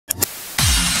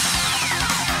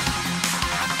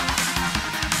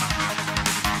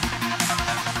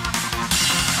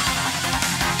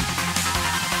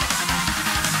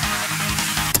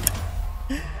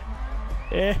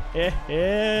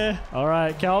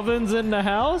Alright, Calvin's in the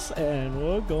house, and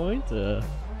we're going to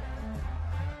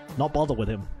not bother with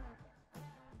him.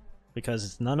 Because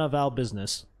it's none of our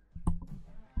business.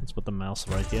 Let's put the mouse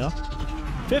right here.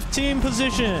 15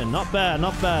 position! Not bad,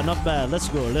 not bad, not bad. Let's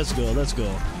go, let's go, let's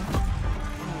go.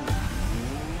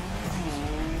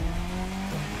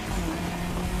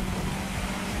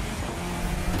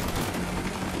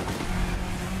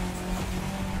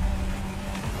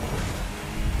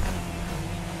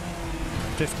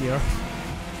 Fifth gear.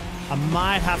 I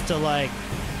might have to like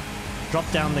drop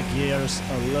down the gears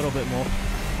a little bit more,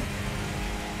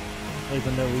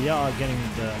 even though we are getting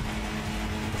the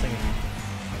thing.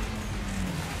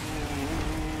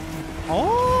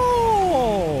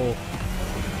 Oh,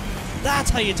 that's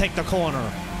how you take the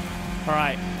corner. All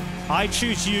right, I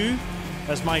choose you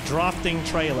as my drafting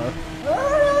trailer.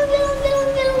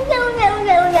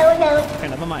 Okay,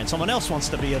 never mind. Someone else wants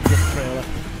to be a drift trailer.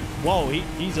 Whoa,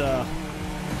 he's a.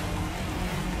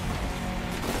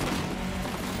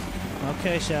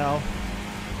 Okay, Shao.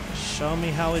 Show me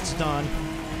how it's done.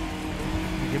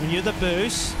 I'm giving you the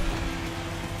boost.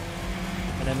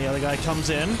 And then the other guy comes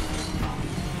in.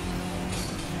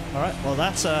 Alright, well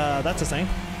that's a thing.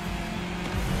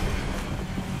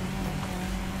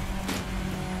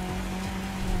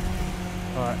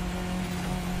 Alright.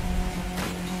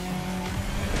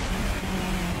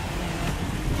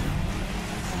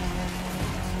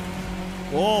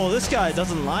 Whoa, this guy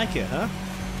doesn't like it, huh?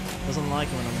 Doesn't like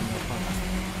it when I'm in the front.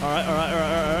 Alright, alright,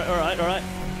 alright, alright, alright.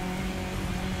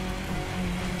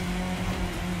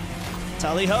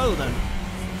 Tally ho then.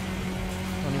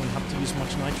 Don't even have to use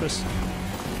much nitrous.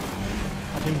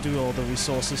 Have him do all the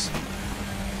resources.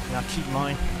 Yeah, keep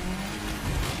mine.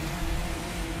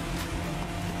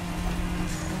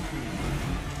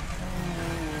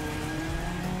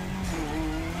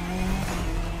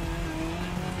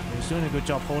 He's doing a good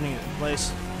job holding it in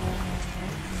place.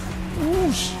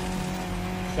 Whoosh!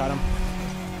 Got him.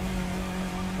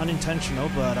 Unintentional,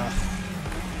 but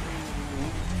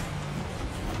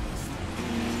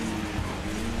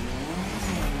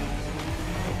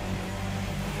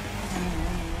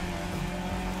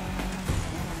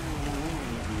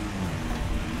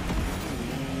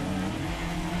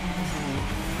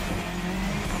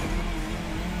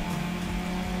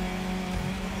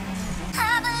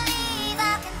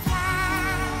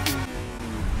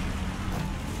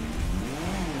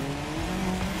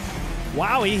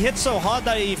wow, he hit so hard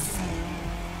that he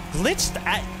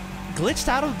glitched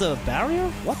out of the barrier?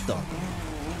 What the?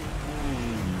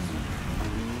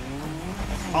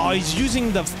 Oh, he's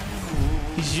using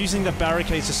the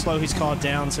barricades to slow his car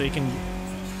down so he can.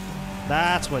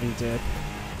 That's what he did.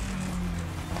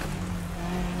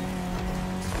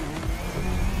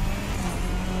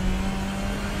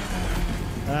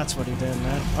 That's what he did,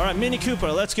 man. All right, Mini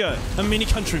Cooper, let's go. A Mini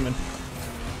Countryman.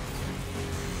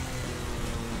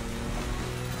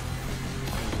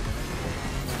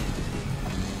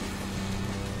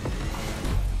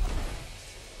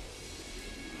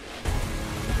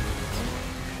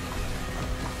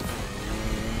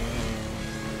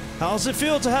 How's it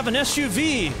feel to have an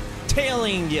SUV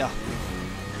tailing you?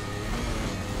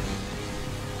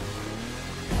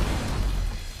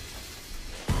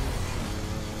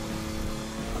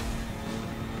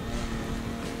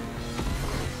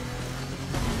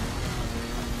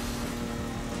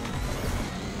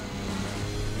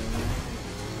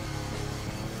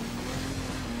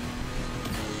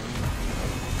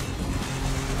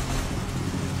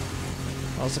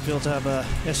 How's it feel to have a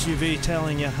SUV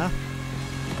tailing you, huh?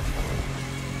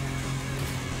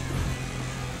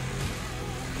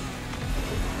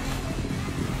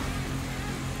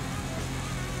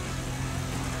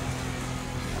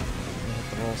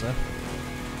 There.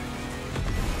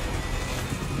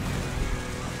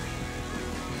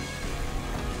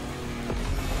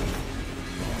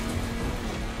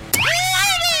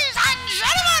 Ladies and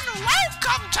gentlemen,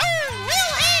 welcome to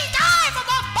Will He Die from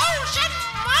a Motion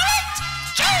Moment?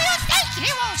 Do you think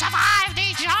he will survive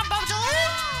the jump of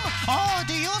doom? Or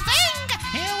do you think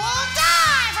he will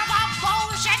die from a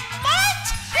motion moment?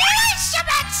 Place your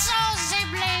bets so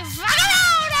simply fuck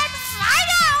around and find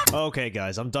out! Okay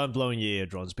guys, I'm done blowing your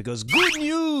eardrums because good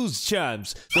news,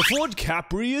 champs! The Ford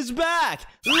Capri is back!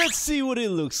 Let's see what it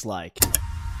looks like.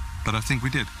 But I think we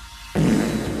did.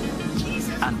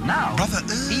 And now,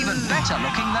 even better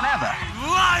looking than ever.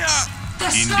 Liar!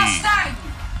 Disgusting!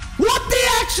 What the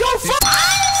actual fuck?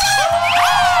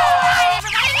 Alright,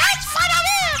 everybody, let's find out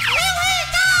if Will He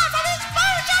Die from his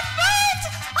motion moment?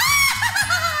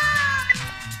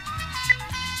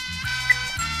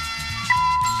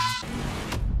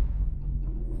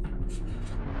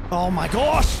 Oh my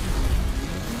gosh!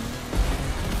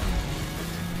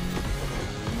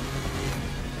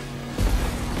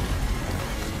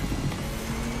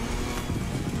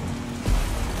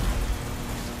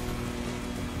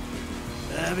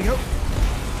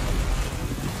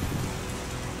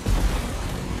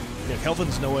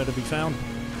 Kelvin's nowhere to be found.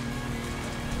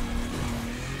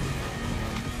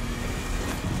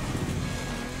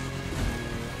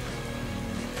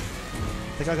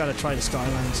 I think I gotta try the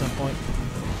skyline at some point.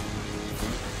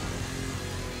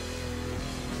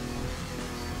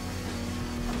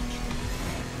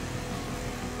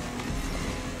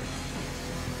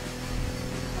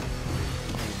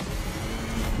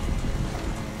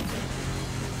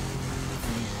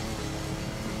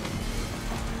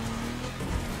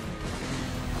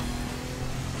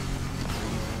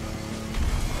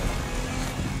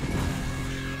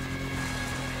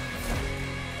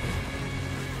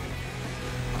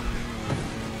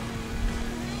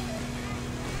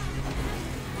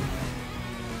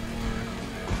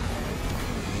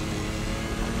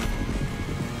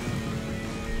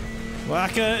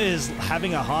 Waka is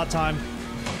having a hard time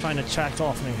trying to chat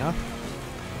off me, huh?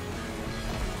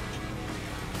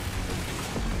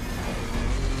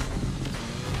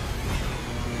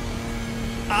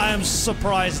 I am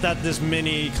surprised that this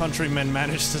mini countryman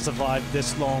managed to survive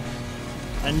this long.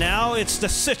 And now it's the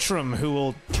Citrum who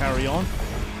will carry on.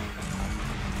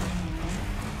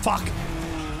 Fuck!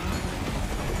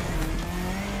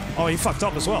 Oh, he fucked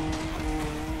up as well.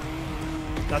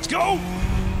 Let's go!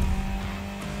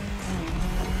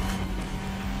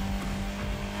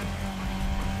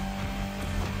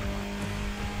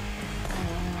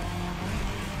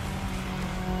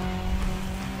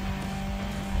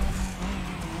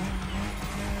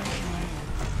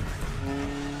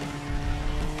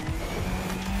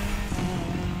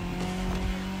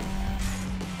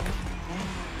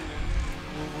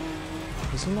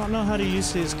 Does he not know how to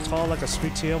use his car like a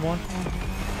street tier one?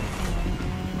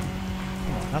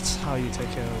 Come on, that's how you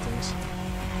take care of things.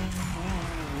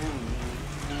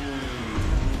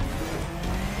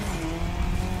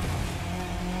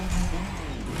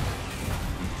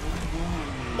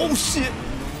 Oh shit!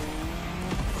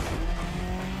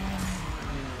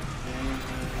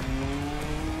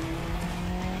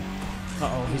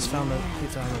 Uh-oh, he found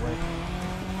a way.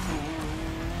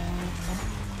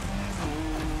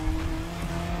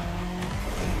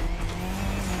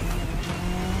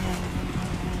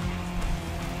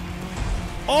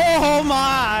 Oh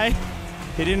my!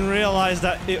 He didn't realize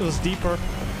that it was deeper.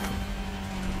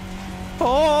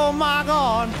 Oh my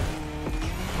god!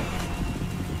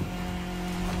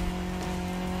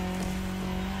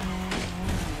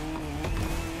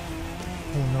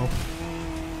 Oh no.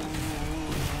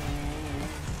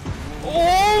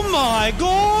 Oh my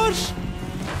gosh!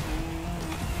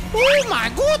 Oh my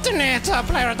goodness,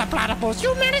 player of the platypus,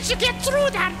 you managed to get through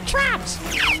that traps!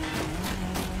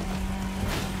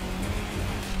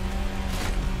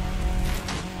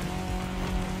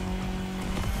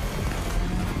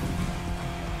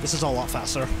 This is a lot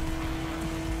faster.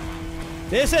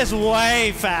 This is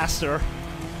way faster.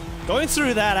 Going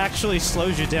through that actually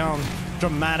slows you down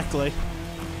dramatically.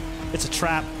 It's a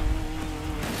trap.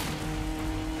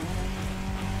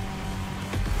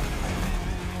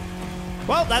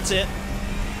 Well, that's it.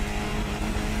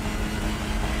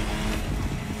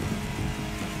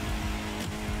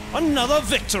 Another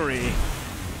victory.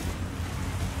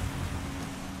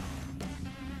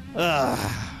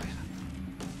 Ugh.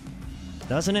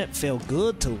 Doesn't it feel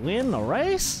good to win a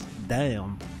race?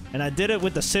 Damn. And I did it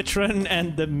with the Citroen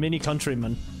and the Mini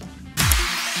Countryman.